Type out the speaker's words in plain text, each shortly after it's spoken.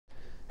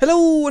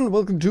Hello and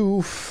welcome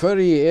to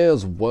 30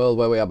 Years World,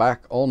 where we are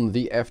back on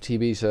the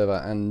FTB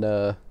server, and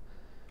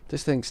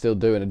this thing's still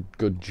doing a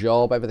good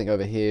job. Everything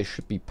over here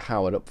should be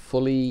powered up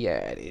fully. Yeah,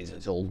 it is.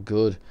 It's all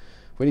good.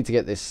 We need to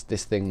get this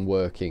thing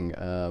working.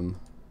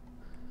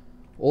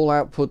 All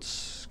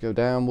outputs go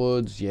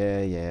downwards.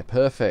 Yeah,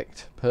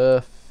 perfect.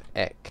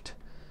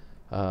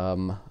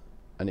 And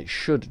it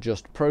should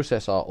just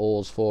process our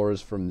ores for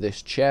us from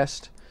this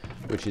chest,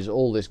 which is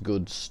all this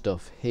good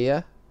stuff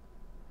here.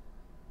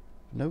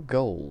 No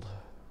gold.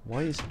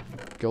 Why is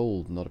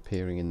gold not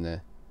appearing in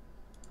there?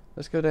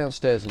 Let's go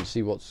downstairs and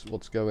see what's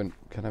going.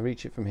 Can I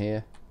reach it from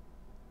here?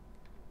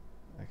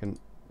 I can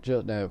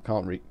just no,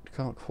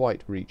 can't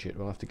quite reach it.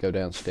 We'll have to go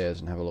downstairs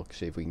and have a look,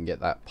 see if we can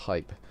get that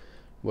pipe.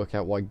 Work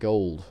out why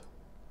gold.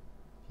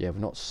 Yeah, we've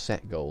not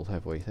set gold,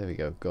 have we? There we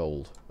go.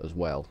 Gold as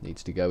well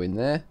needs to go in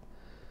there,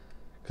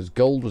 because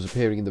gold was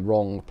appearing in the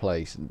wrong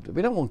place.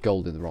 We don't want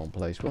gold in the wrong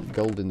place. We want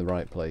gold in the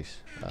right place.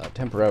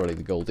 Temporarily,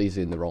 the gold is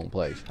in the wrong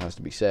place. It has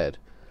to be said.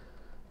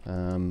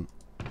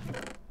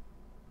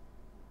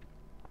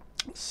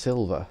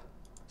 Silver.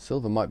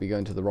 Silver might be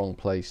going to the wrong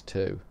place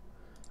too.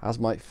 As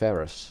might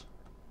ferrous.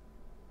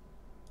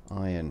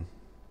 Iron.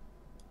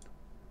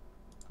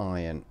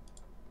 Iron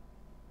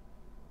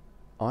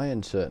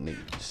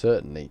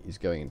certainly is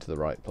going into the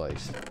right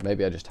place.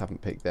 Maybe I just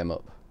haven't picked them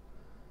up.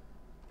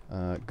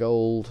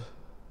 Gold.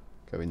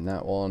 Go in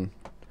that one.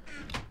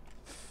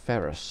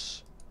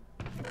 Ferrous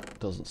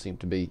doesn't seem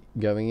to be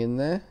going in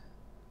there.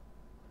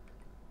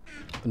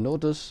 Nor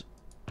does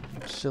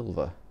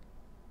silver.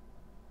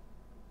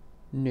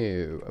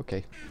 No.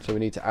 Okay. So we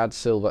need to add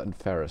silver and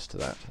ferrous to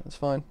that. That's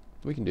fine.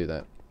 We can do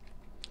that.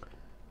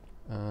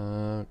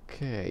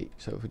 Okay.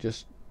 So if we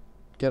just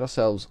get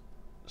ourselves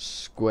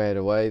squared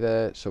away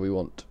there. So we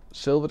want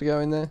silver to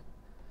go in there.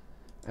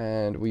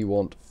 And we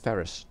want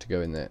ferrous to go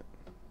in there.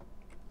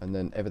 And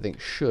then everything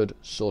should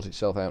sort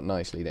itself out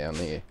nicely down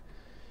here.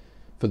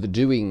 For the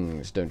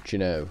doings, don't you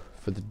know?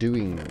 For the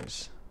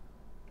doings.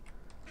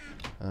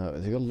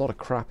 They've got a lot of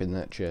crap in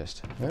that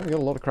chest. Yeah, we've got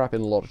a lot of crap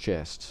in a lot of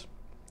chests.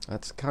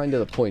 That's kind of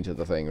the point of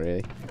the thing,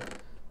 really.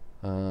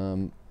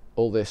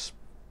 All this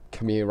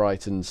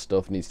Camerite and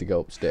stuff needs to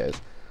go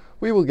upstairs.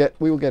 We will get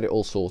it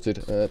all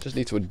sorted. Just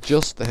need to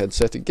adjust the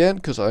headset again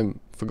because I'm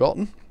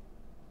forgotten.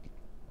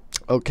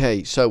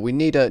 Okay, so we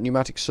need a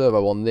pneumatic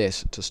servo on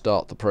this to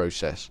start the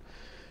process.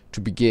 To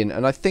begin,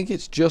 and I think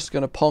it's just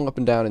going to pong up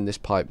and down in this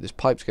pipe. This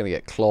pipe's going to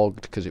get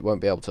clogged because it won't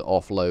be able to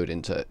offload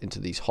into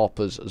these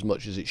hoppers as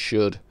much as it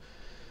should,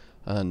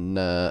 and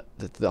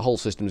the whole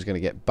system is going to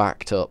get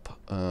backed up,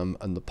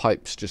 and the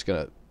pipe's just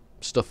going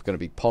to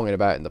be ponging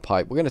about in the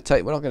pipe. We're not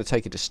going to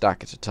take it a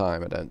stack at a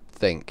time, I don't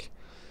think.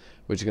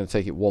 We're just going to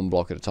take it one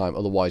block at a time.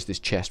 Otherwise, this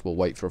chest will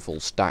wait for a full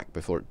stack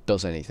before it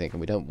does anything,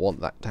 and we don't want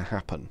that to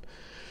happen.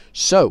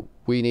 So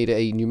we need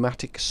a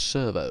pneumatic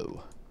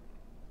servo.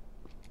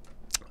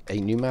 A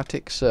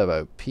pneumatic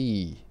servo,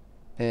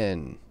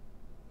 PN,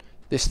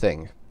 this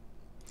thing,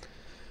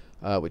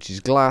 which is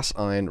glass,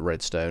 iron,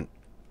 redstone.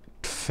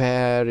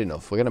 Fair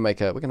enough. We're gonna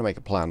make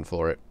a plan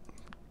for it.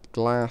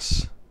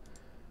 Glass,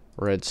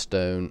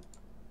 redstone,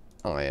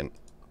 iron.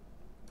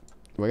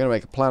 We're gonna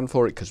make a plan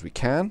for it because we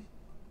can.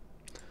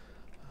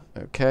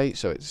 Okay,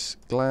 so it's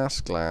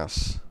glass,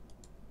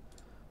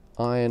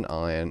 iron,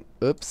 iron.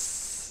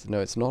 Oops,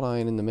 no, it's not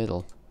iron in the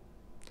middle.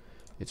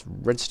 It's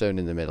redstone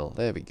in the middle.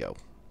 There we go.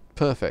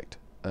 Perfect.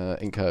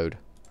 Encode.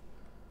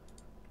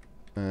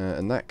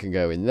 And that can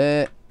go in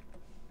there.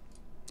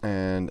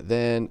 And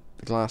then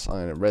the glass,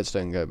 iron and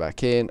redstone go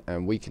back in.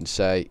 And we can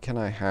say, can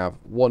I have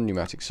one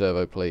pneumatic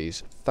servo,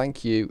 please?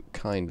 Thank you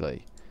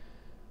kindly.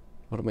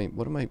 What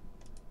am I...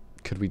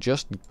 Could we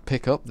just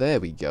pick up?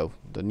 There we go.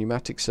 The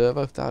pneumatic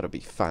servo. That would be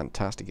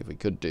fantastic if we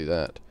could do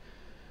that.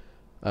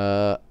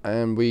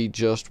 And we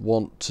just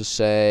want to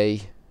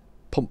say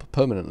pump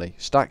permanently.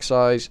 Stack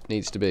size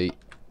needs to be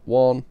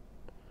 1.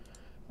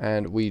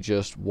 And we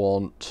just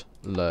want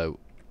low.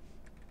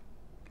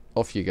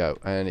 Off you go.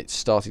 And it's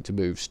starting to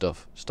move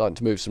stuff. Starting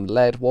to move some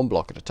lead, one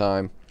block at a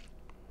time.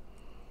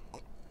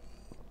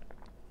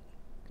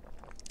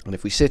 And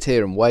if we sit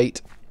here and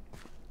wait,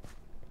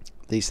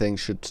 these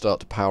things should start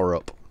to power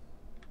up.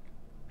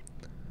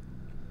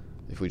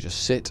 If we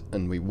just sit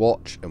and we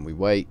watch and we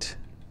wait,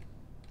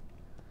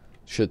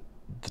 the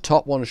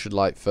top one should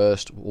light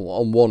first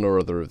on one or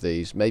other of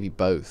these, maybe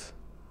both.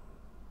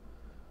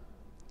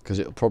 Because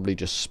it'll probably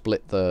just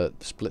split the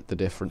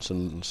difference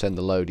and send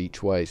the load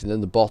each way. And then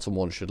the bottom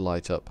one should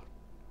light up.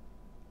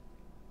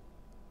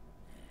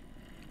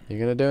 You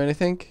gonna do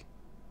anything?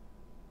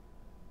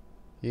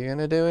 You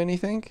gonna do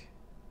anything?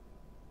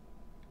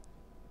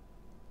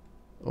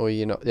 Or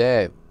you not?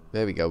 Yeah,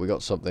 there we go. We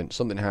got something.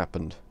 Something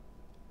happened.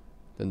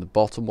 Then the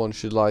bottom one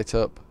should light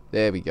up.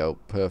 There we go.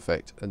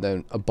 Perfect. And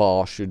then a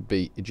bar should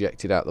be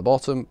ejected out the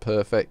bottom.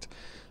 Perfect.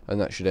 And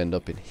that should end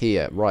up in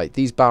here. Right.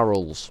 These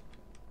barrels.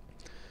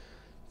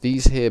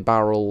 These here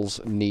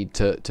barrels need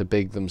to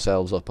big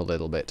themselves up a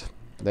little bit.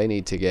 They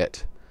need to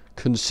get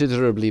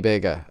considerably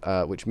bigger,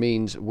 which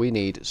means we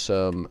need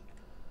some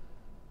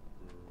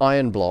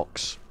iron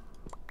blocks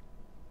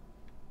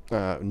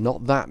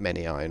Not that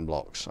many iron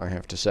blocks, I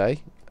have to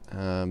say.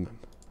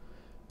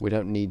 We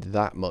don't need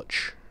that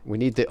much. We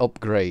need the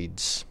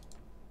upgrades.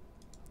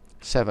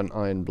 7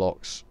 iron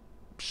blocks.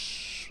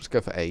 Let's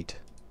go for 8.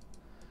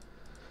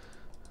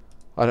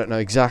 I don't know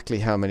exactly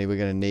how many we're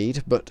going to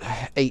need, but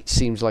 8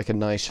 seems like a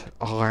nice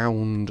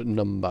round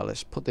number.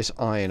 Let's put this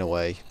iron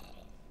away.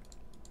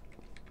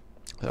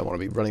 I don't want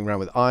to be running around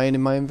with iron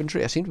in my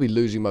inventory. I seem to be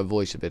losing my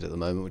voice a bit at the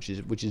moment,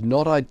 which is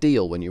not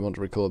ideal when you want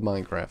to record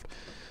Minecraft.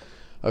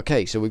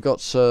 Okay, so we've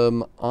got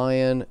some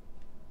iron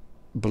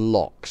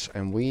blocks,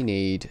 and we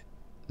need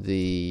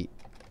the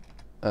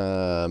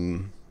I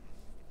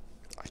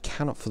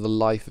cannot for the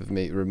life of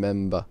me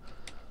remember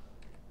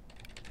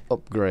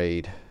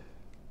upgrade.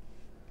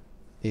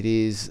 It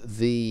is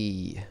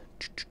the...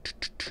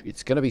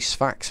 It's going to be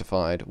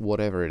Sphaxified,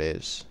 whatever it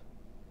is.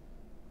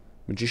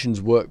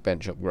 Magician's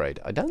Workbench upgrade.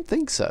 I don't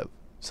think so,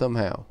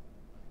 somehow.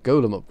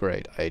 Golem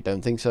upgrade. I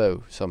don't think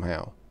so,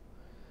 somehow.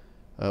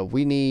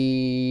 We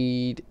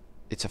need...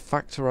 It's a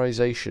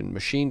factorization.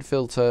 Machine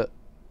filter,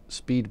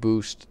 speed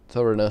boost,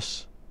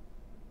 thoroughness.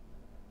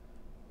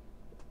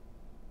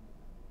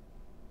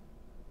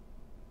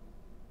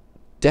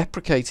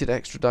 Deprecated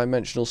extra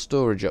dimensional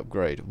storage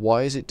upgrade.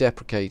 Why is it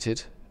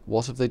deprecated?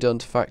 What have they done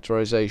to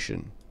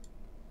factorization?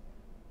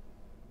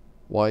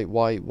 Why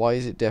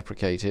is it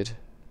deprecated?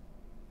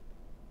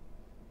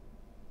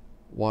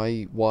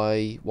 Why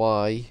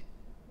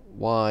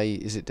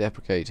is it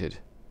deprecated?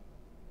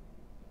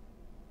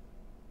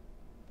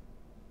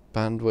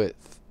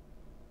 Bandwidth.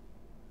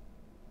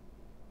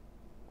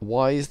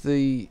 Why is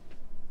the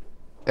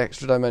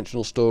extra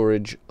dimensional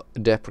storage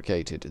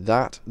deprecated?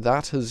 That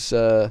has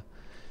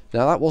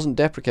now that wasn't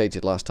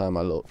deprecated last time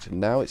I looked.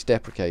 Now it's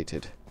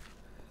deprecated.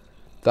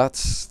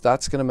 That's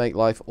going to make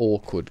life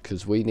awkward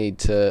because we need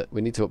to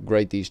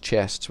upgrade these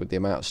chests with the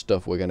amount of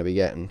stuff we're going to be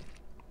getting.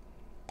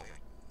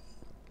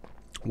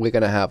 We're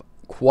going to have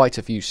quite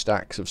a few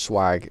stacks of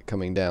swag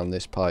coming down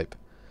this pipe.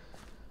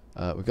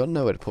 We've got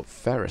nowhere to put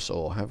ferrous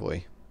ore, have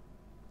we?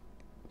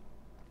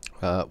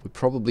 We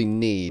probably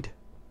need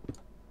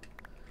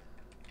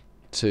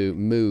to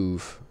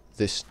move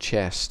this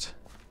chest.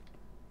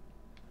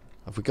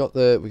 Have we got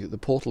the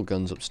portal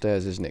guns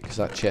upstairs, isn't it? Because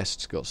that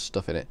chest's got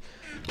stuff in it.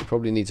 We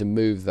probably need to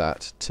move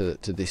that to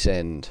this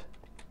end,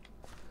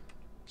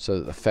 so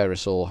that the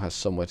ferrous ore has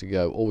somewhere to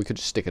go. Or we could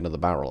just stick another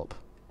barrel up.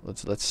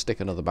 Let's stick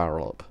another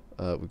barrel up.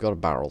 We've got a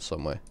barrel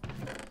somewhere.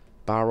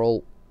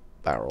 Barrel,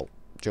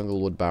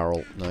 junglewood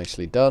barrel,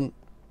 nicely done.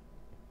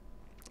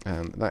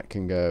 And that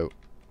can go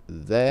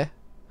there.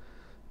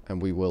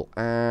 And we will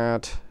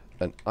add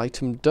an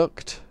item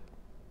duct.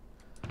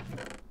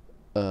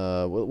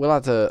 We'll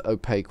add an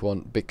opaque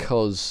one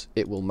because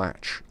it will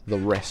match the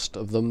rest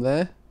of them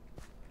there.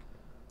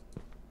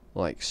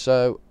 Like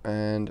so.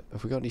 And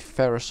have we got any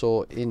ferrous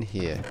ore in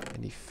here?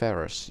 Any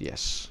ferrous?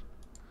 Yes.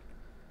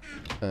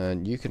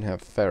 And you can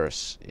have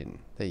ferrous in.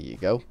 There you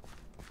go.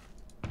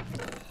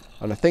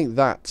 And I think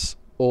that's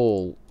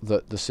all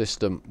that the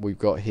system we've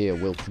got here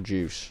will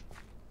produce.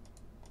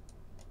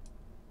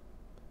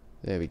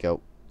 There we go.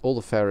 All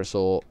the ferrous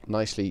ore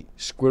nicely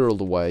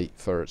squirreled away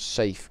for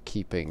safe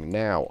keeping.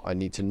 Now I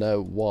need to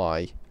know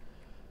why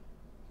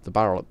the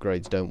barrel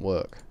upgrades don't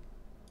work.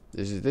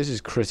 This is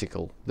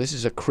critical. This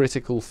is a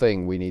critical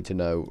thing we need to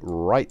know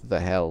right the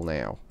hell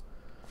now.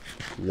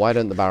 Why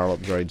don't the barrel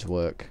upgrades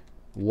work?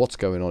 What's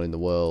going on in the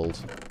world?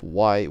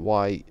 Why,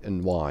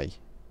 and why?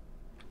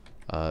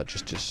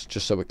 Just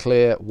so we're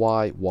clear,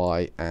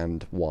 why,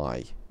 and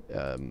why.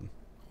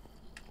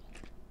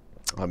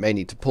 I may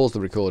need to pause the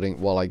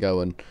recording while I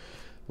go and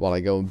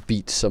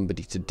beat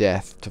somebody to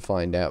death to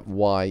find out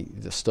why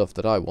the stuff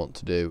that I want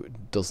to do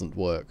doesn't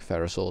work.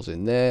 Ferrous ore's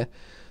in there.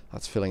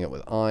 That's filling up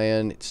with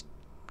iron. It's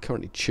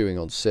currently chewing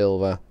on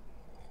silver.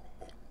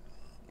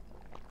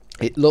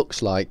 It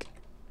looks like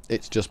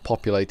it's just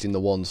populating the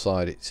one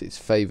side. It's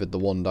favoured the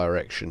one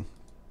direction.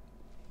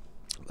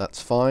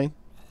 That's fine.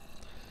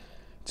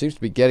 It seems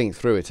to be getting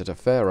through it at a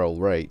fair old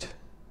rate.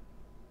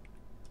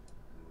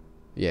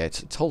 Yeah,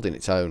 it's holding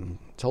its own.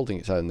 It's holding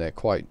its own there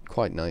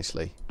quite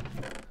nicely.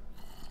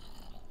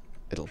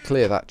 It'll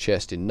clear that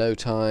chest in no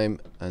time,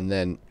 and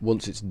then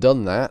once it's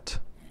done that,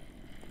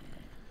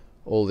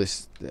 all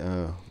this...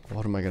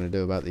 what am I going to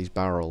do about these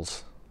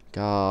barrels?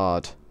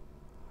 God.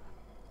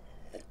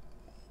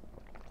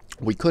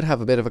 We could have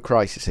a bit of a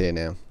crisis here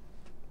now.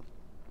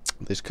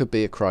 This could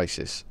be a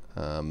crisis.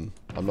 I'm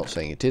not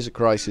saying it is a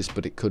crisis,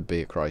 but it could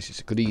be a crisis.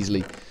 It could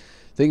easily...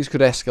 Things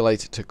could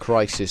escalate to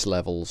crisis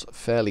levels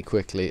fairly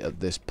quickly at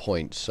this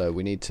point, so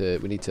we need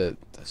to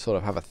sort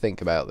of have a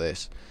think about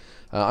this.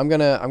 I'm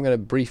gonna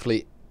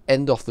briefly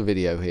end off the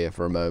video here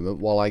for a moment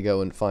while I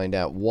go and find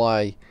out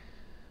why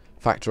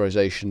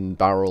factorization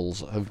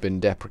barrels have been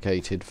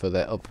deprecated for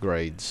their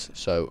upgrades.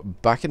 So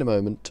back in a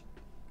moment.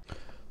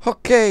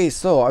 Okay,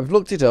 so I've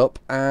looked it up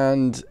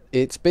and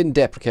it's been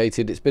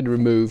deprecated, it's been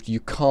removed. You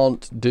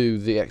can't do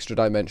the extra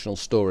dimensional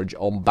storage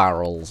on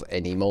barrels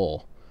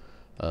anymore.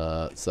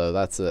 So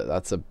that's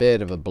a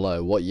bit of a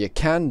blow. What you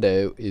can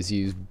do is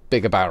use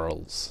bigger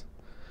barrels.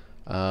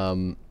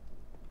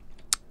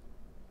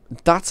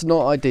 that's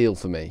not ideal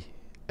for me.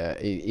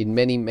 In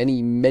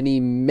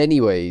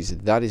many ways,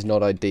 that is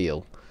not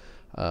ideal.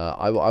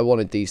 I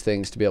wanted these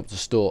things to be able to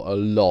store a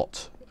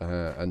lot,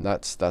 and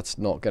that's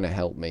not going to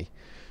help me.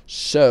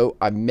 So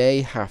I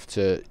may have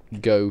to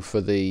go for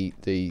the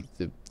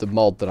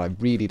mod that I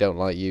really don't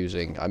like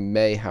using. I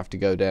may have to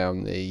go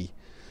down the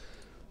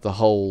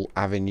whole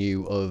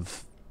avenue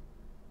of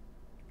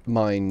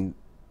mine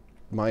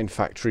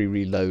factory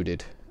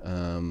reloaded.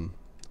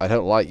 I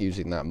don't like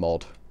using that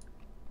mod.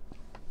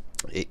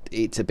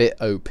 It's a bit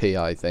OP,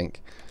 I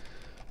think,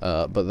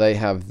 but they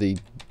have the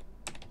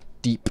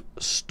deep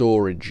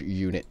storage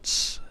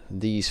units,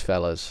 these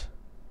fellas,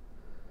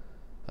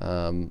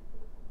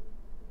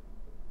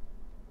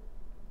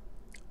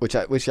 which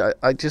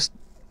I just,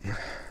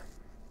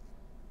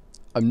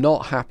 I'm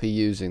not happy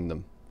using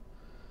them.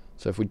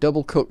 So if we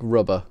double cook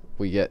rubber,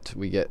 we get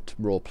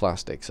raw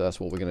plastic. So that's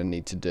what we're going to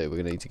need to do. We're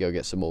going to need to go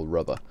get some more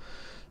rubber.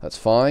 That's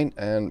fine,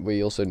 and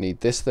we also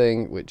need this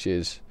thing, which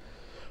is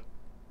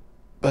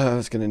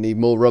it's going to need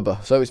more rubber.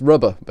 So it's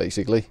rubber,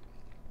 basically.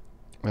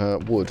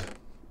 Wood.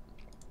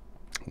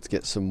 Let's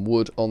get some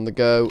wood on the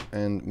go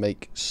and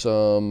make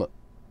some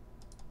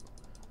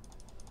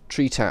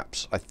tree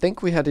taps. I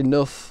think we had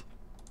enough.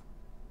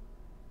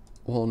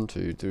 1,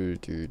 2, 3,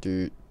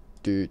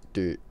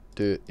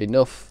 2,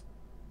 enough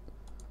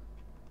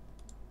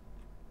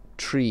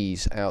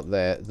trees out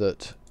there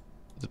that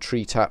the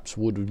tree taps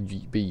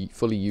would be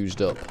fully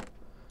used up.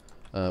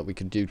 We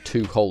could do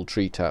 2 whole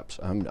tree taps.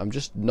 I'm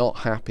just not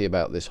happy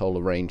about this whole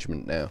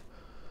arrangement now.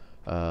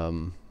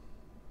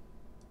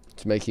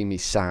 It's making me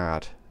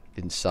sad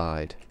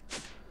inside.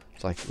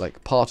 It's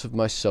like part of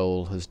my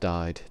soul has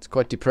died. It's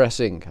quite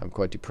depressing. I'm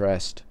quite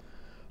depressed.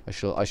 I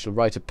shall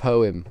write a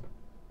poem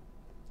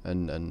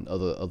and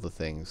other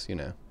things, you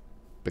know,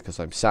 because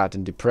I'm sad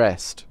and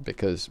depressed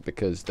because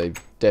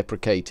they've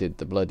deprecated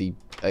the bloody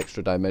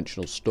extra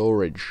dimensional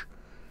storage.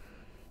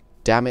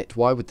 Damn it!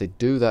 Why would they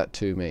do that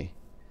to me?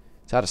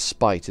 It's out of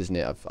spite, isn't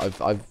it?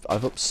 I've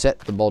upset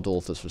the mod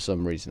authors for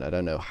some reason. I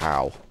don't know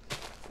how,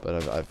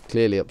 but I've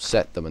clearly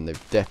upset them, and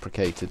they've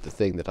deprecated the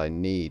thing that I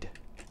need.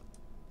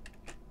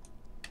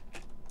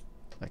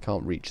 I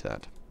can't reach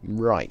that.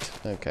 Right.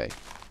 Okay.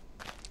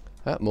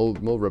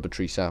 More rubber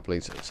tree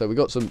saplings. So we've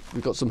got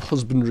some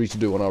husbandry to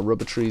do on our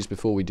rubber trees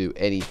before we do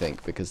anything,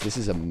 because this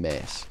is a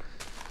mess.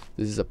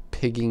 This is a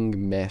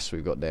pigging mess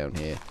we've got down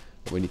here.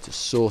 We need to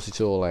sort it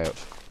all out.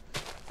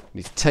 We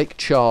need to take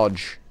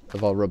charge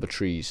of our rubber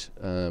trees.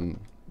 We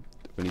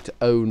need to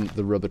own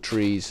the rubber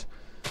trees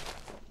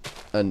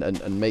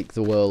and make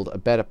the world a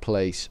better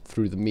place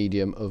through the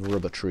medium of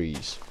rubber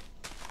trees.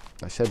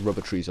 I said rubber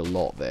trees a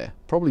lot there.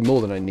 Probably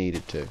more than I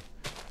needed to.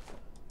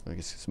 I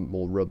guess there's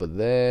more rubber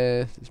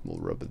there. There's more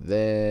rubber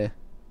there.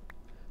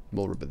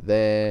 More rubber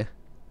there.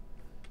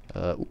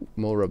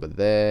 More rubber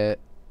there.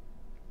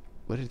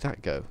 Where did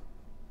that go?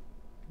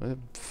 It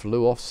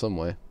flew off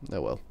somewhere.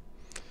 Oh well.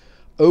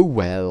 Oh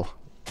well.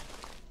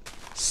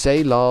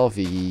 C'est la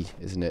vie,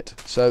 isn't it?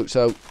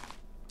 So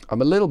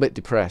I'm a little bit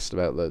depressed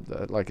about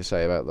the like I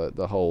say, about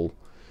the whole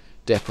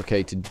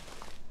deprecated.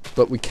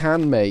 But we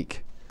can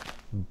make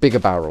bigger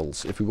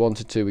barrels. If we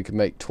wanted to, we could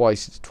make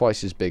twice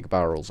as big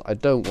barrels. I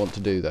don't want to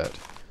do that.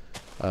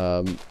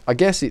 I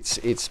guess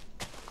it's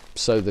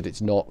so that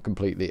it's not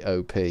completely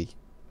OP,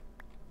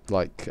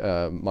 like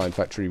Mine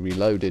Factory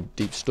Reloaded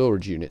deep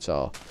storage units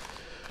are.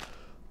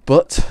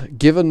 But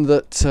given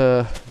that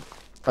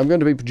I'm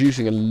going to be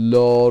producing a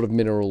lot of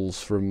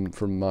minerals from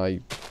my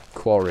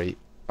quarry,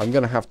 I'm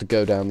going to have to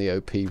go down the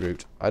OP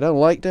route. I don't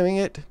like doing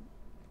it.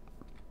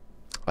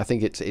 I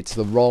think it's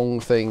the wrong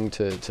thing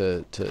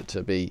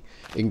to be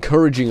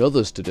encouraging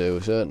others to do.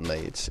 Certainly,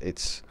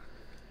 it's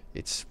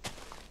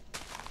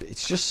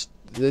just,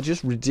 they're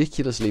just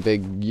ridiculously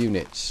big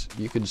units.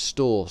 You can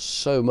store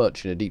so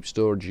much in a deep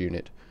storage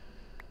unit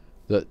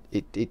that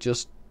it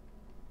just,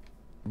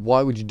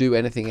 why would you do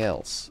anything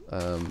else?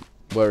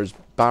 Whereas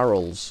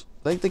barrels,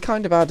 they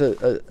kind of add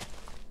a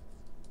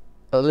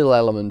little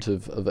element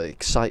of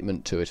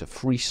excitement to it, a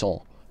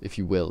frisson, if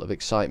you will, of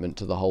excitement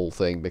to the whole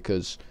thing,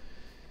 because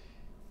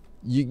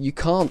you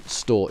can't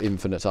store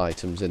infinite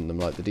items in them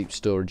like the deep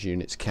storage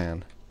units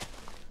can.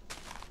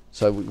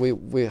 So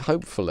we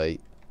hopefully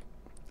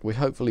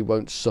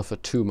won't suffer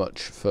too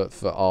much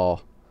for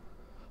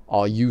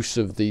our use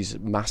of these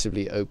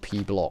massively OP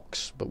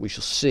blocks, but we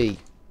shall see.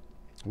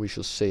 We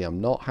shall see. I'm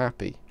not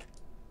happy.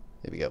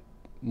 There we go.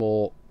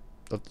 More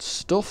of the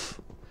stuff.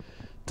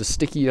 The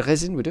sticky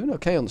resin. We're doing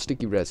okay on the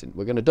sticky resin.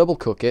 We're going to double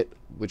cook it,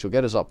 which will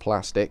get us our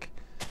plastic.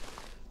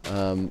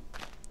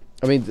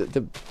 I mean,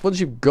 once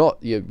you've got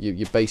your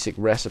basic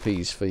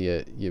recipes for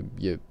your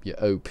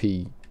OP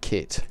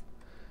kit,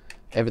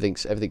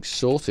 everything's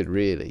sorted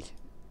really.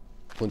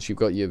 Once you've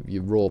got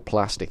your raw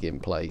plastic in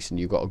place and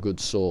you've got a good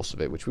source of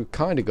it, which we've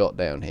kind of got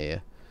down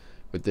here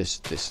with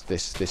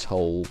this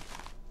whole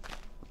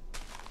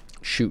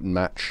shoot and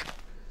match,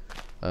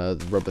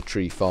 the rubber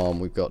tree farm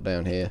we've got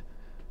down here,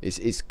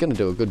 it's going to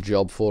do a good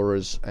job for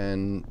us,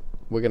 and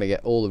we're going to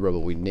get all the rubber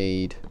we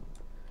need.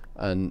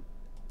 And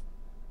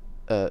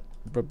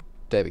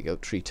There we go,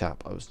 tree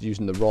tap. I was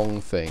using the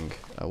wrong thing.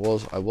 I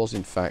was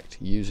in fact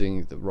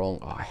using the wrong...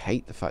 Oh, I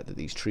hate the fact that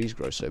these trees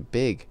grow so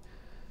big.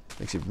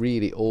 Makes it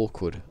really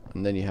awkward.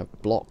 And then you have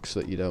blocks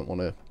that you don't want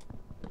to...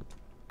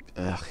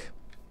 Ugh.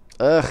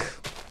 Ugh.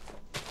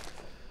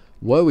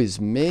 Woe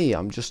is me.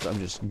 I'm just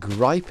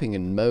griping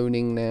and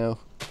moaning now.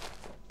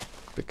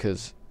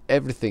 Because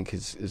everything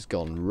has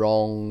gone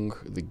wrong.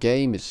 The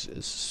game is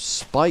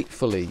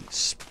spitefully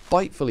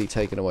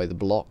taken away the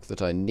block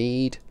that I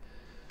need.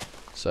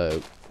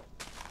 So...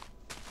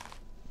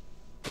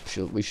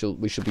 We shall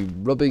be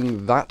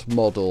rubbing that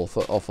model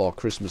off our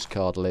Christmas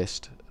card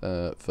list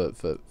for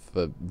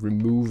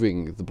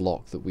removing the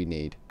block that we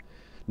need,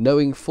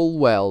 knowing full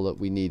well that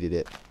we needed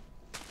it,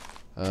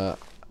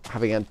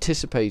 having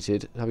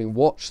anticipated, having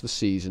watched the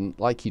season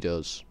like he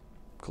does.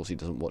 Of course, he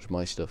doesn't watch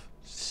my stuff.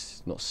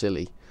 It's not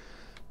silly,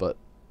 but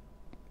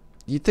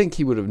you'd think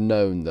he would have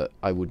known that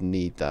I would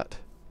need that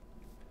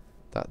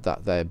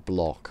there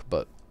block,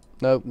 but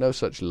no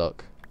such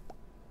luck.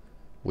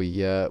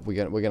 We're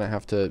gonna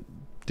have to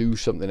do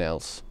something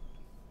else.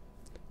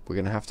 We're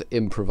going to have to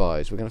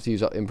improvise. We're going to have to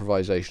use our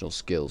improvisational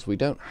skills. We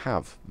don't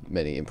have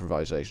many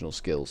improvisational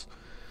skills,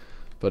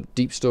 but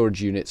deep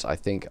storage units, I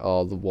think,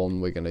 are the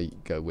one we're going to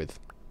go with.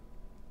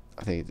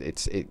 I think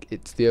it's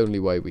the only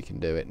way we can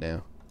do it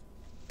now.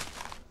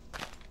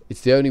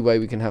 It's the only way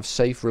we can have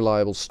safe,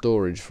 reliable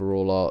storage for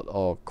all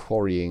our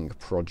quarrying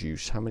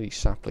produce. How many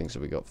saplings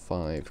have we got?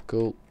 5.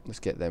 Cool. Let's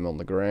get them on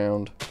the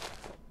ground.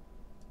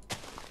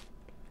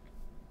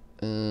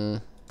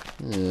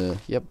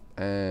 Yep,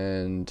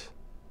 and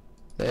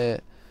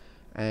there,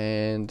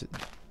 and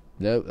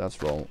no,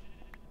 that's wrong.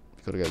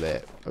 Got to go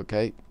there.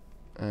 Okay,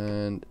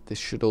 and this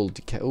should all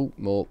decay. Oh,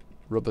 more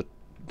rubber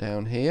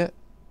down here,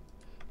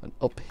 and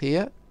up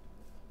here,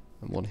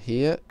 and one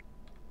here.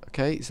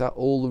 Okay, is that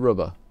all the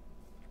rubber?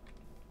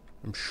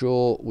 I'm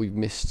sure we've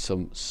missed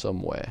some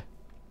somewhere.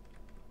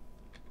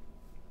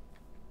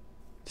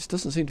 This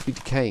doesn't seem to be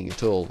decaying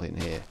at all in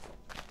here.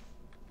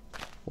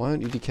 Why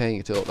aren't you decaying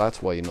at all?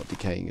 That's why you're not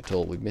decaying at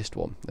all. We've missed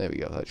one. There we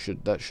go.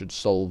 That should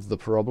solve the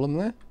problem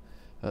there.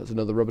 That's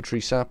another rubber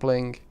tree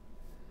sapling.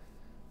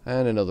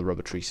 And another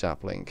rubber tree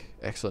sapling.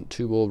 Excellent.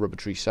 2 more rubber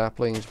tree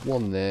saplings.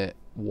 1 there.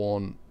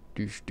 1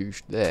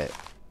 douche there.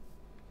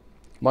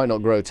 Might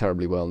not grow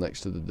terribly well next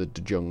to the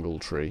jungle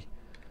tree.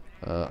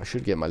 I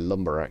should get my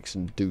lumber axe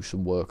and do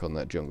some work on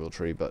that jungle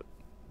tree, but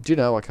do you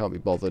know I can't be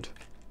bothered?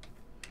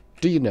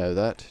 Do you know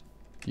that?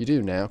 You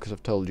do now, because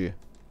I've told you.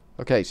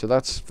 Okay, so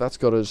that's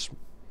got us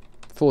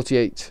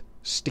 48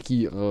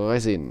 sticky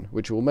resin,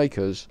 which will make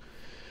us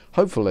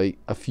hopefully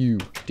a few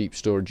deep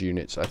storage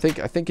units. I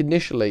think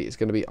initially it's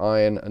going to be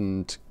iron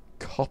and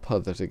copper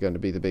that are going to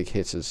be the big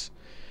hitters.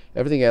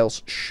 Everything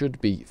else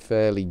should be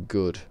fairly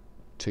good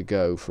to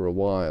go for a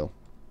while,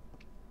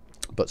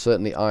 but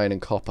certainly iron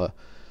and copper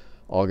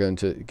are going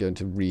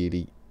to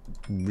really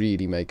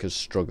make us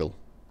struggle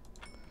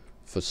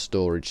for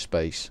storage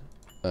space.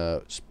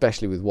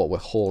 Especially with what we're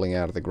hauling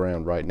out of the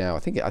ground right now. I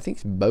think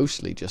it's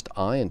mostly just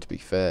iron, to be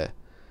fair.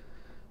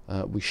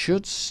 We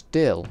should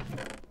still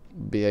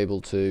be able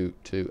to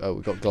oh,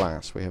 we've got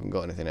glass. We haven't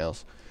got anything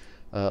else.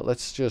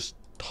 Let's just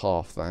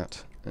half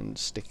that and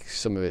stick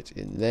some of it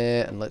in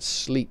there, and let's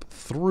sleep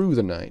through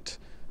the night.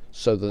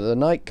 So that the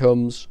night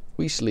comes,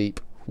 we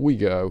sleep, we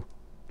go.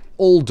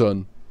 All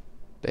done.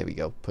 There we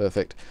go.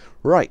 Perfect.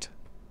 Right.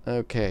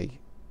 Okay.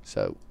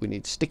 So we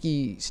need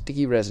sticky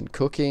resin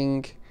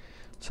cooking.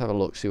 Let's have a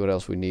look, see what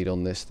else we need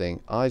on this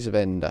thing. Eyes of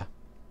Ender.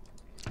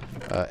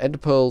 Ender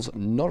pearls,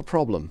 not a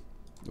problem.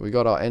 We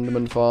got our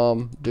Enderman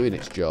farm doing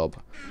its job.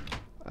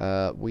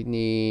 We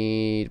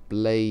need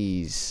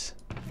blaze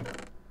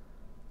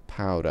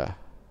powder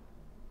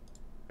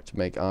to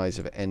make Eyes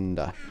of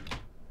Ender.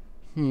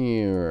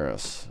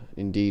 Yes,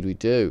 indeed we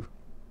do.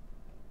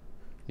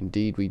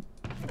 Indeed we...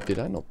 Did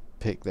I not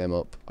pick them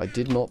up? I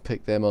did not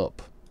pick them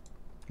up.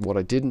 What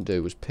I didn't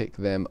do was pick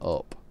them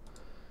up.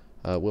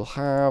 We'll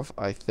have,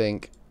 I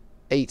think,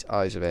 8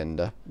 Eyes of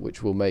Ender,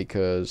 which will make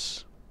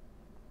us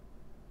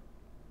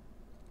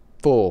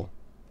 4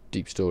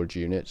 deep storage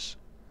units.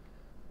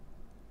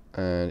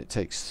 And it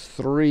takes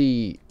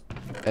 3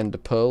 Ender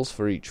pearls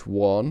for each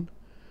one.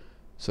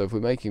 So if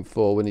we're making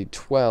 4, we need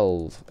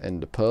 12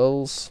 Ender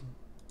pearls.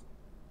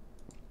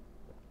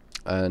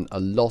 And a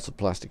lot of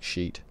plastic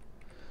sheet.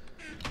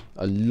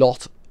 A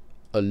lot.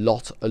 So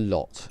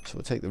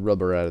we'll take the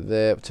rubber out of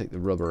there, we'll take the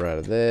rubber out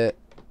of there.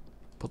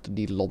 Put the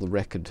needle on the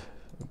record,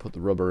 and put the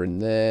rubber in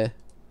there,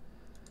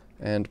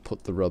 and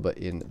put the rubber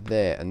in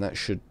there, and that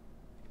should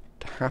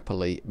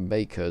happily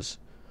make us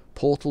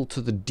portal to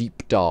the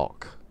deep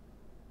dark.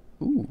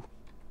 Ooh,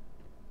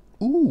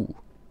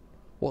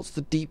 what's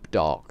the deep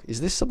dark? Is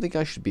this something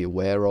I should be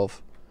aware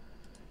of?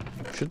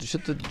 Should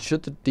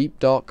the deep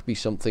dark be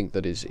something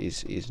that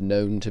is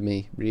known to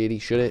me? Really,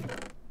 should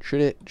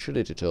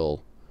it at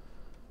all?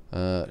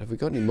 Have we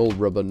got any more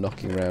rubber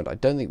knocking around? I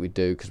don't think we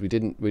do, because we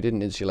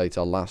didn't insulate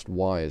our last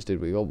wires,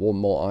 did we? We got 1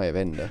 more Eye of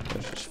Ender,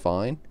 which is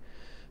fine.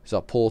 It's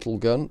our portal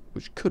gun,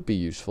 which could be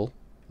useful.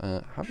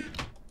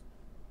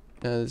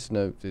 There's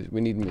no.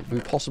 We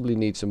possibly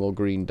need some more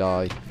green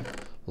dye,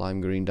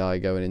 lime green dye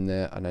going in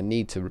there, and I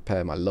need to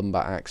repair my lumber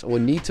axe. Oh, I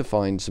need to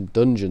find some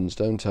dungeons,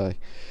 don't I?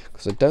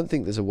 Because I don't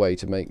think there's a way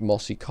to make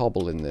mossy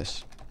cobble in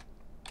this.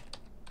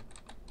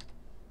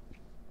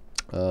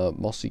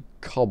 Mossy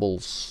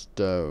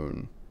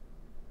cobblestone.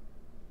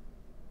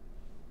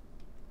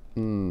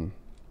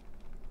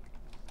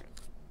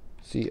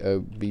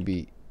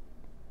 C-O-B-B.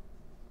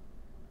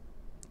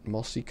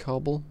 Mossy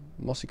cobble?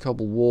 Mossy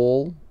cobble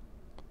wall?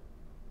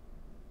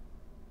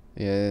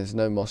 Yeah, there's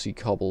no mossy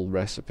cobble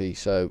recipe,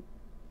 so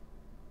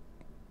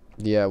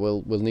yeah,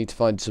 we'll need to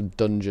find some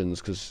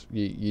dungeons, because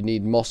you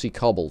need mossy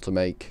cobble to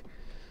make.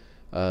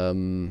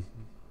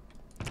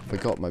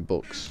 Forgot my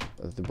books.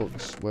 The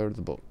books. Where are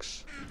the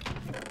books?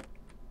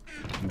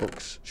 The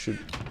books should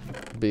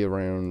be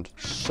around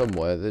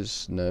somewhere.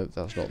 There's no.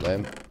 That's not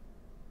them.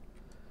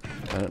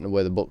 I don't know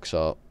where the books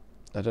are.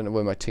 I don't know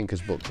where my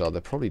Tinker's books are. They're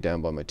probably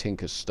down by my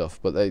Tinker's stuff.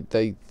 But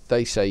they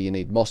say you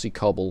need mossy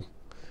cobble.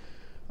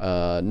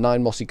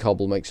 9 mossy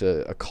cobble makes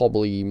a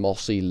cobbly,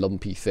 mossy,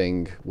 lumpy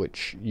thing,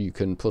 which you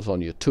can put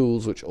on your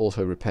tools, which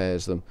also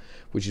repairs them,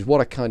 which is what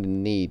I kind of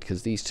need,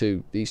 because these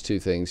two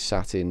things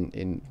sat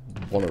in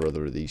one or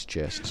other of these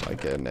chests. I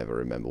can never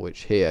remember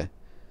which. Here.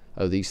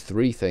 Oh, these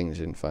 3 things,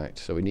 in fact.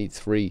 So we need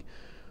 3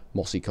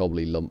 mossy,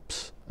 cobbly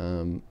lumps.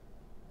 And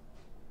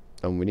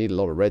we need a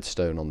lot of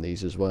redstone on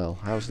these as well.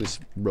 How's this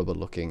rubber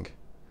looking?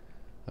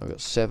 I've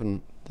got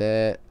 7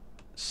 there,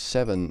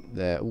 7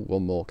 there. Ooh,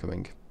 1 more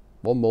coming.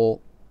 1 more.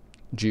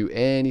 Due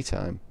any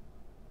time.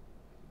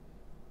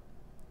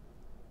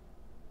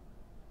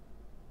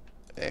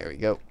 There we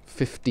go.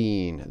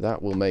 15.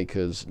 That will make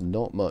us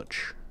not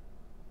much.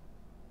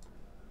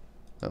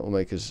 That will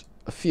make us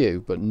a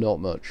few, but not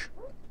much.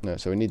 No,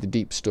 so we need the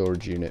deep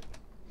storage unit.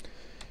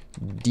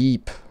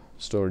 Deep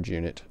storage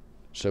unit.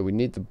 So we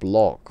need the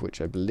block,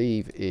 which I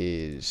believe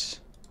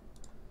is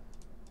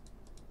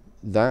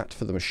that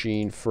for the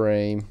machine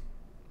frame.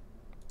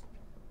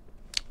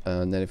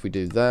 And then if we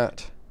do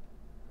that,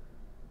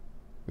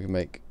 we can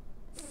make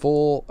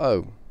 4.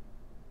 Oh,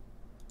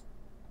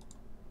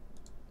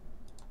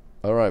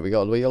 all right. We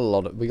got a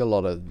lot of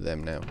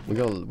them now. We've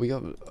got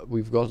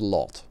a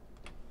lot.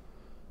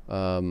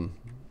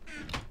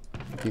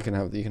 You can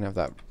have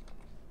that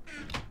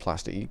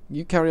plastic.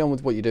 You carry on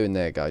with what you're doing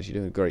there, guys. You're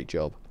doing a great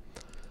job.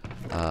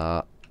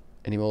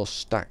 Any more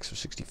stacks of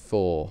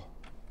 64?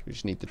 We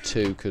just need the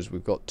 2, because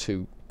we've got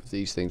 2 of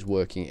these things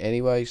working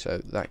anyway. So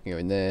that can go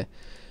in there,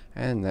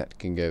 and that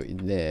can go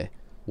in there.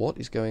 What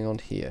is going on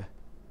here?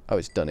 Oh,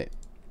 it's done it.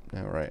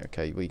 Alright,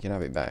 okay, we can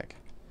have it back.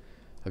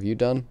 Have you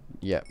done?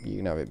 Yep, you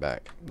can have it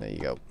back. There you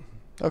go.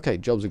 Okay,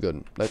 jobs are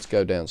good. Let's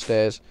go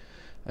downstairs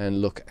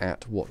and look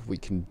at what we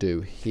can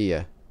do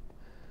here.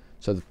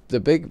 So the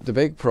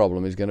big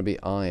problem is going to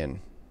be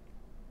iron.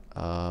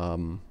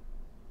 Iron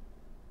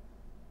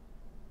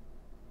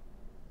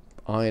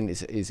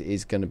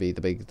is going to be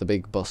the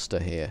big buster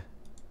here.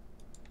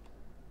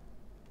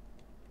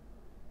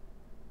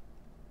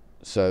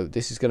 So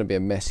this is going to be a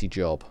messy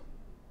job.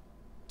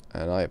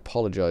 And I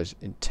apologise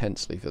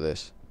intensely for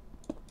this.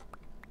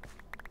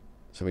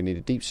 So we need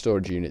a deep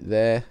storage unit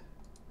there,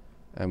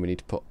 and we need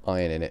to put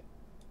iron in it.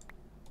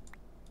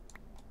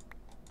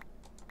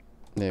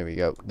 There we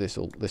go.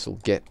 This'll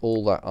get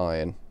all that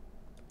iron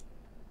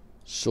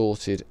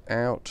sorted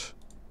out.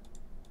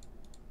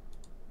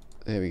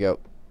 There we go.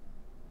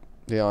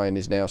 The iron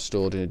is now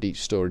stored in a deep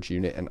storage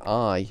unit, and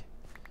I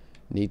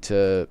need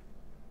to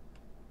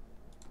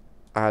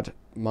add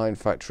Mine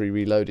Factory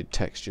Reloaded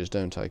textures,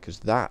 don't I? Because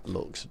that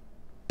looks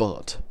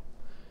butt.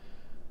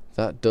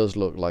 That does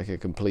look like a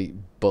complete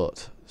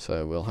butt.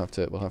 So we'll have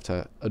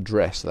to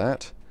address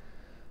that.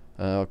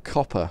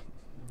 Copper,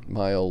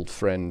 my old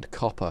friend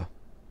Copper,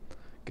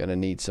 gonna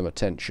need some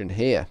attention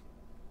here.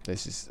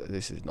 This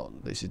is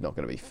not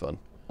gonna be fun.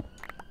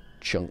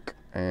 Chunk,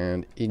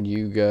 and in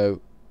you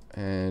go,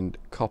 and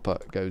copper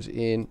goes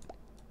in.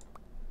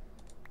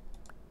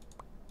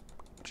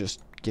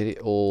 Just get it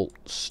all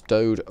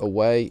stowed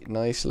away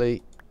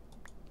nicely.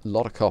 A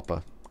lot of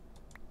copper.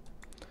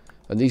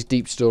 And these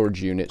deep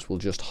storage units will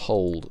just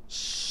hold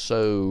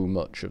so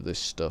much of this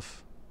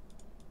stuff.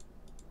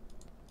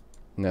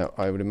 Now,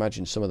 I would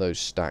imagine some of those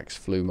stacks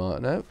flew my...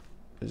 No,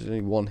 there's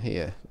only 1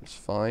 here. It's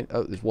fine.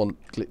 Oh, there's 1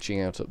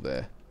 glitching out up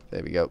there.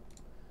 There we go.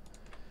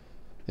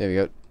 There we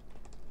go.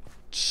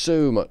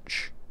 So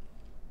much.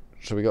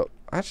 So we got...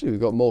 Actually, we've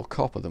got more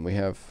copper than we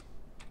have.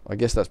 I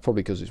guess that's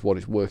probably because it's what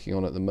it's working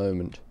on at the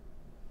moment.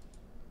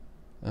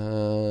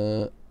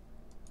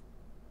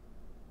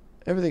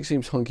 Everything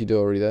seems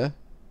hunky-dory there.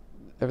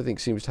 Everything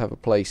seems to have a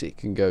place it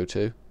can go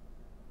to.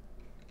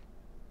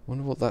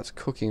 Wonder what that's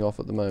cooking off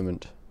at the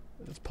moment.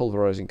 It's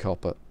pulverizing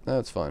copper. No,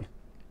 it's fine.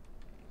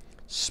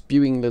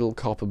 Spewing little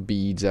copper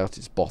beads out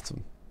its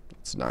bottom.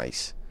 It's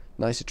nice.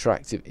 Nice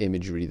attractive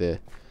imagery there.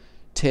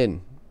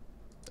 Tin.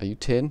 Are you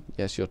tin?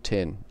 Yes, you're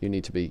tin. You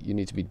need to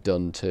be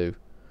done too.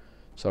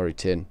 Sorry,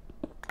 tin.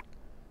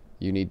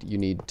 You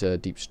need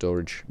deep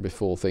storage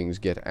before things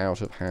get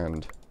out of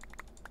hand.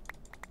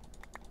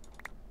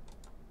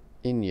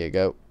 In you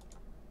go.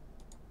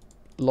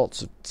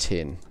 lots of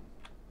tin.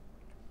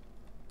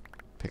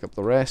 Pick up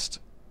the rest.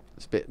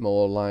 There's a bit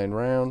more lying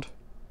around.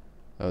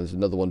 Oh, there's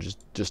another one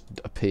just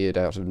appeared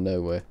out of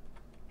nowhere.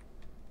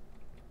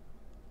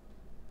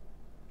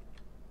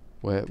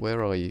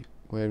 Where are you?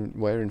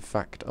 Where in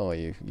fact are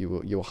you?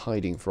 You're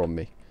hiding from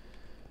me.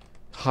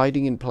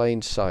 Hiding in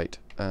plain sight.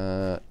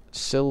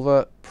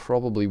 Silver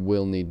probably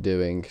will need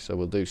doing, so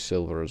we'll do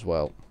silver as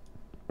well.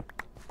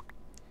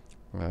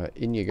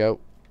 In you go.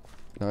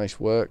 Nice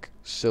work.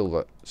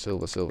 Silver,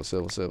 silver, silver,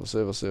 silver, silver,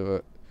 silver,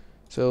 silver,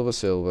 silver,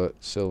 silver,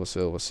 silver,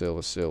 silver,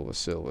 silver, silver,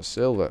 silver,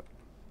 silver.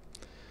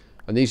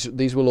 And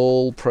these will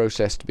all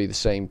process to be the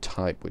same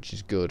type, which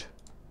is good.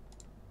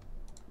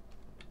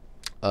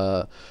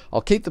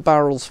 I'll keep the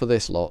barrels for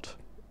this lot,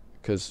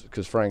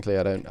 because frankly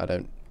I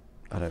don't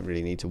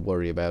really need to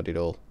worry about it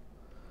all.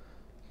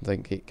 I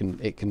think it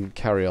can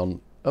carry on.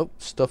 Oh,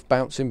 stuff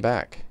bouncing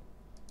back.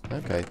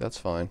 Okay, that's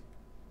fine.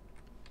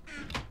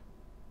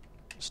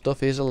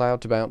 Stuff is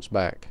allowed to bounce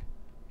back.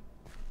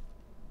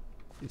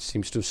 It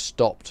seems to have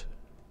stopped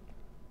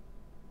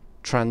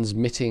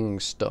transmitting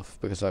stuff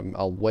because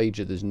I'll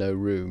wager there's no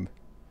room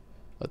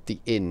at the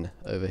inn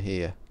over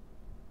here.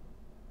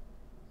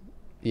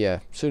 Yeah,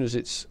 soon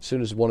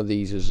as one of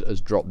these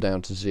has dropped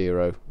down to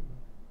 0.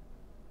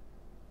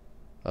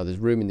 Oh, there's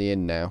room in the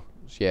inn now.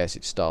 Yes,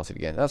 it started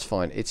again. That's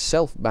fine. It's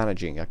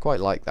self-managing. I quite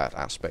like that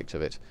aspect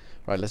of it.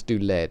 Right, let's do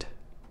lead.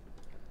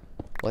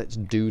 Let's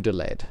do the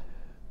lead.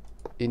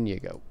 In you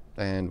go.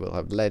 And we'll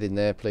have lead in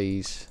there,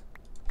 please.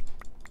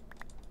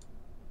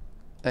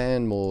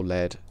 And more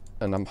lead.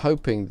 And I'm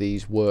hoping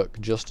these work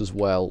just as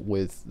well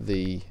with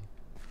the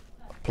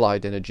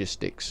applied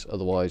energistics.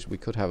 Otherwise, we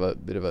could have a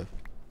bit of a...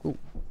 Ooh,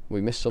 we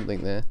missed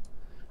something there.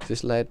 Is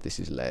this lead? This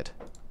is lead.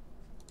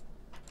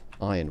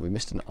 Iron. We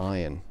missed an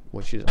iron.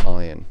 Which is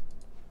iron?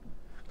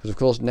 Because of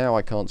course now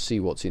I can't see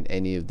what's in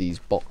any of these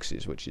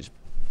boxes, which is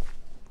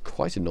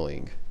quite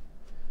annoying.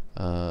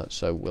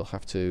 So we'll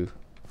have to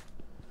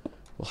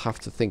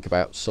think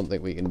about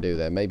something we can do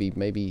there.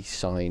 Maybe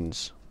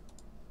signs.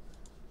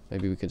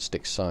 Maybe we can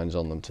stick signs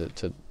on them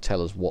to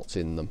tell us what's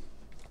in them.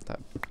 That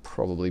would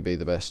probably be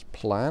the best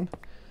plan.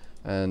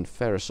 And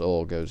ferrous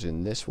ore goes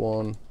in this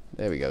one.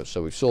 There we go.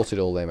 So we've sorted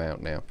all them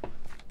out now.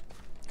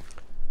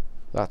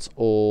 That's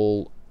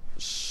all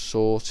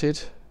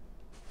sorted.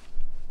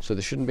 So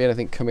there shouldn't be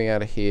anything coming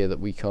out of here that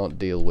we can't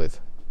deal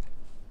with.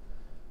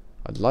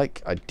 I'd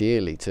like,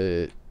 ideally,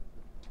 to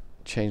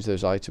change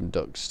those item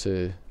ducts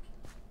to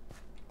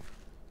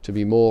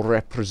be more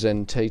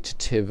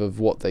representative of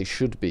what they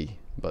should be,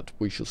 but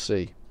we shall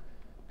see.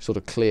 Sort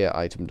of clear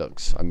item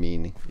ducts, I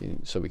mean,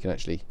 so we can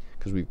actually,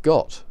 because we've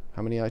got,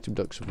 how many item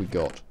ducts have we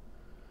got?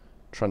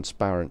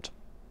 Transparent.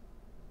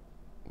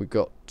 We've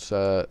got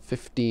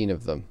 15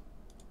 of them,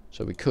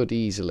 so we could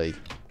easily...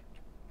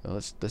 Well,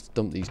 let's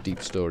dump these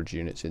deep storage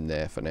units in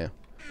there for now.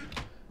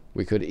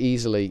 We could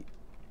easily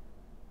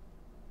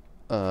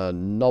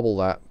nobble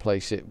that,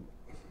 place it,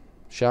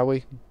 shall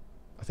we?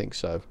 I think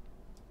so.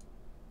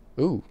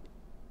 Ooh,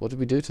 what did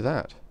we do to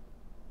that?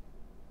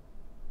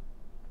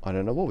 I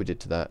don't know what we did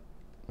to that.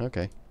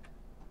 Okay.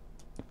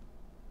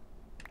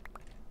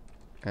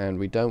 And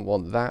we don't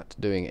want that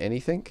doing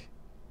anything.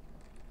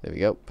 There we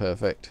go,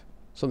 perfect.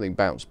 Something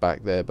bounced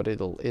back there, but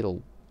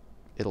it'll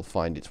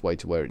find its way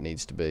to where it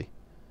needs to be.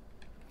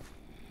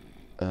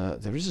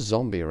 There is a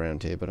zombie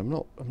around here, but I'm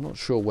not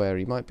sure where.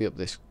 He might be up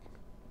this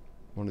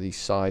one of these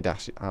side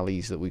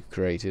alleys that we've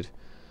created.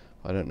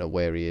 I don't know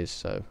where he is.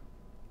 So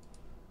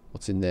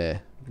what's in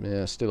there?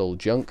 Yeah, still all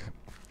junk.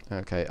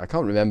 Okay, I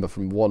can't remember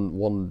from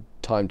one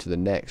time to the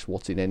next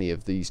what's in any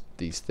of these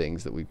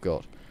things that we've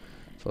got.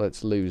 So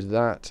let's lose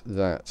that,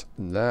 that,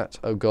 and that.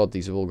 Oh god,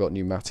 these have all got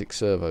pneumatic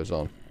servos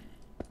on.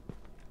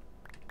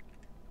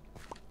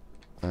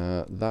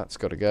 That's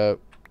got to go.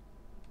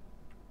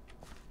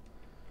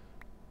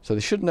 So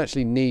they shouldn't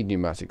actually need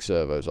pneumatic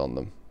servos on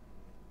them.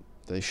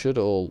 They should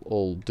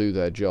all do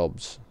their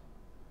jobs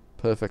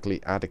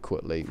perfectly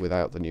adequately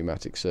without the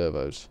pneumatic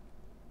servos.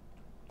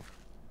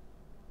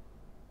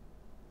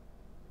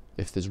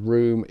 If there's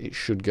room, it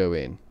should go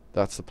in.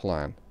 That's the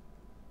plan.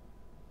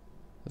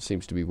 That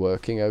seems to be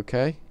working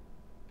okay.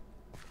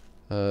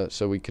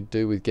 So we could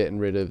do with getting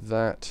rid of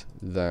that,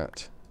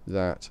 that,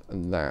 that,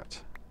 and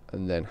that.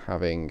 And then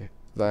having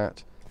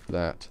that,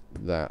 that,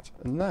 that,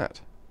 and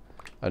that.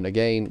 And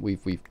again,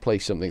 we've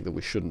placed something that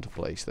we shouldn't have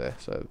placed there.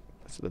 So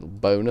that's a little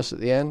bonus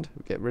at the end.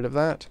 We'll get rid of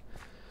that.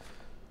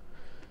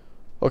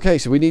 Okay,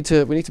 so we need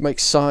to make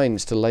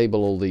signs to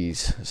label all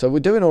these. So we're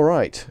doing all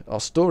right. Our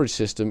storage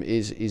system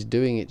is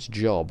doing its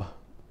job.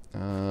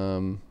 Are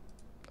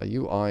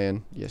you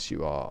iron? Yes,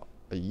 you are.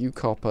 Are you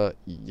copper?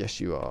 Yes,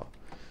 you are.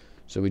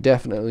 So we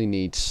definitely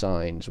need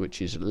signs,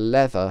 which is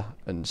leather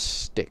and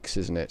sticks,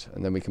 isn't it?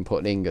 And then we can put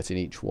an ingot in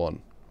each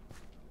one.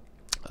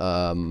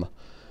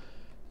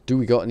 Do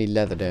we got any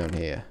leather down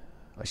here?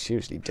 I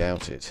seriously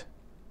doubt it.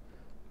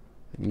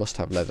 We must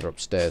have leather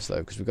upstairs though,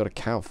 because we've got a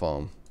cow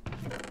farm.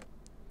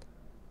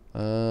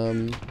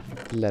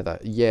 Leather.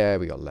 Yeah,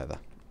 we got leather.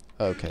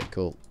 Okay,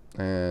 cool.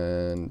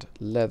 And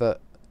leather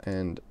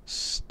and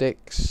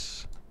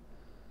sticks.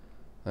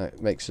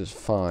 That makes us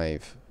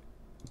 5.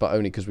 But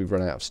only because we've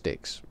run out of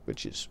sticks,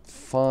 which is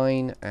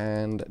fine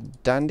and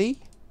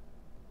dandy.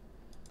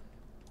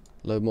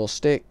 Load more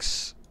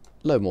sticks,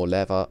 load more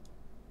leather,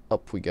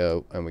 up we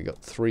go, and we got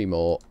 3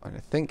 more, and I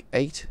think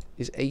 8,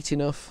 is 8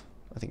 enough?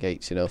 I think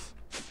 8's enough.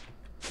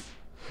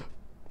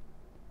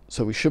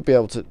 So we should be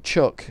able to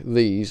chuck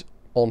these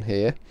on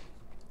here,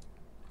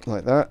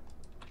 like that.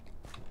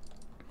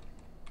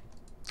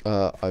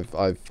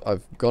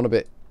 I've gone a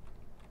bit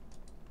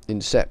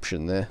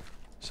Inception there,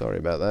 sorry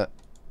about that.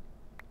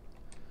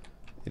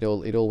 It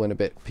all went a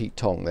bit Pete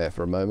Tong there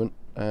for a moment.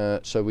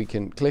 So we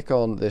can click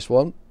on this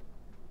one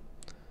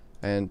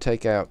and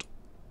take out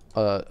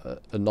a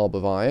knob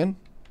of iron,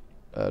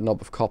 a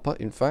knob of copper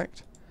in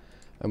fact,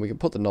 and we can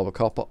put the knob of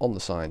copper on the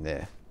sign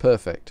there.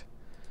 Perfect.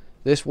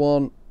 This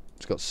one,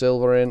 it's got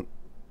silver in.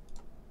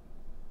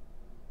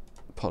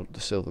 Put the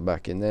silver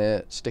back in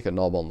there, stick a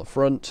knob on the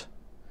front.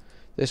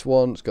 This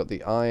one's got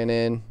the iron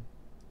in,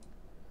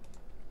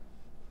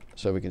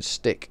 so we can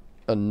stick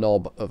a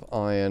knob of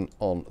iron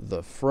on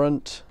the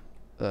front.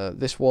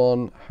 This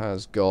one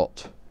has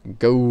got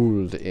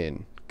gold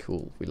in.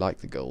 Cool, we like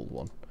the gold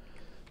one.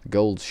 The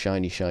gold's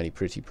shiny, shiny,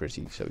 pretty,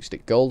 pretty. So we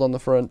stick gold on the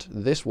front.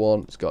 This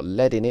one has got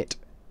lead in it,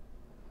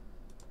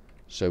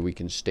 so we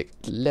can stick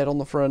lead on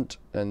the front.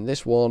 And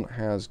this one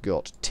has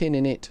got tin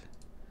in it,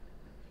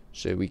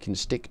 so we can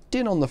stick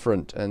tin on the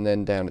front. And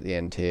then down at the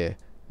end here,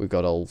 we've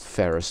got old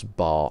ferrous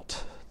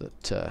Bart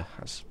that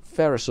has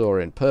ferrous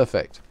ore in.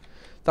 Perfect.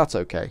 That's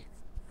okay.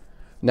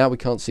 Now we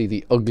can't see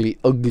the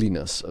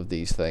ugliness of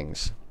these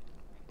things.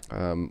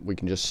 We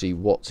can just see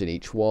what's in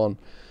each one,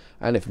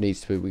 and if it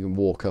needs to be, we can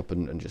walk up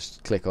and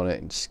just click on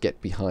it and just get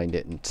behind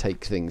it and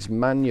take things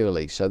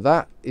manually. So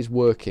that is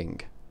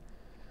working.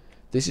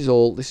 This is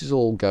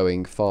all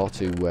going far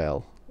too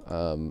well.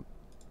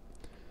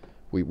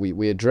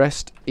 We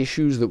addressed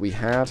issues that we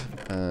had,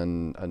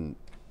 and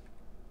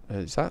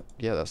is that,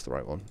 yeah, that's the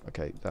right one.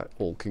 Okay, that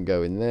all can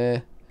go in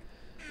there.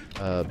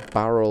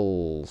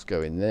 Barrels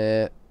go in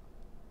there.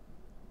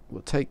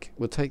 We'll take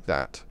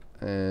that,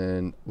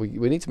 and we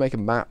need to make a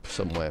map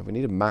somewhere. We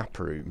need a map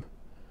room.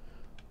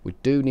 We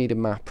do need a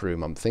map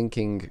room. I'm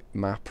thinking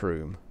map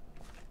room.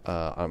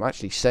 I'm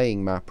actually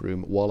saying map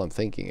room while I'm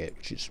thinking it,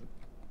 which is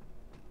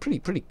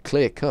pretty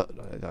clear cut.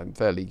 I'm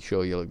fairly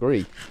sure you'll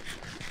agree.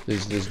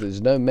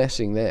 There's no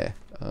messing there.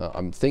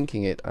 I'm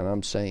thinking it and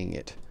I'm saying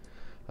it.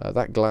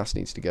 That glass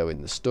needs to go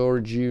in the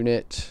storage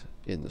unit,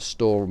 in the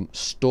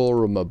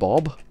storeroom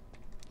bob,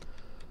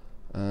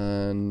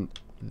 and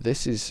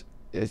this is.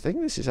 I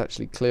think this is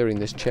actually clearing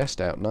this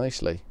chest out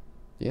nicely.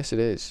 Yes, it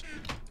is.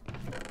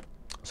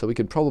 So we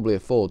could probably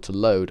afford to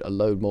load a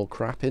load more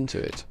crap into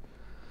it.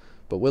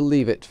 But we'll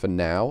leave it for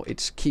now.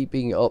 It's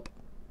keeping up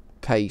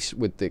pace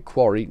with the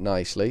quarry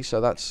nicely,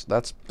 so that's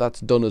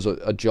done as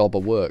a job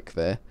of work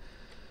there.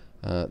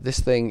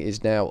 This thing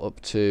is now up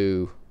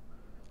to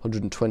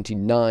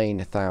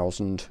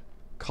 129,000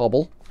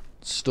 cobble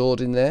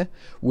stored in there.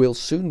 We'll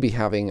soon be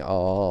having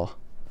our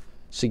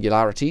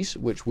singularities,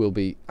 which will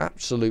be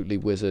absolutely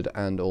wizard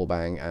and all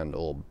bang and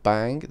all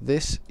bang.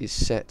 This is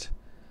set.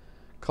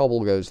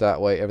 Cobble goes that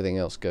way, everything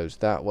else goes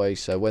that way,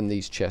 so when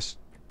these chests,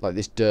 like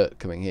this dirt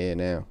coming here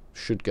now,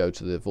 should go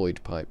to the void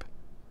pipe.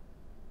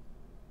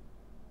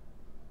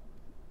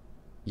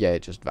 Yeah,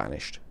 it just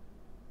vanished.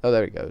 Oh,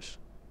 there it goes.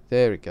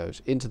 There it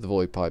goes, into the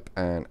void pipe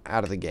and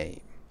out of the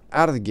game.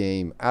 Out of the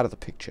game, out of the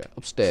picture.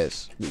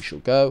 Upstairs we shall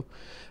go,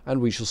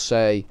 and we shall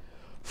say,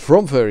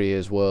 from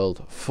Furrier's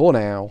World, for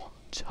now,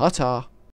 ta-ta.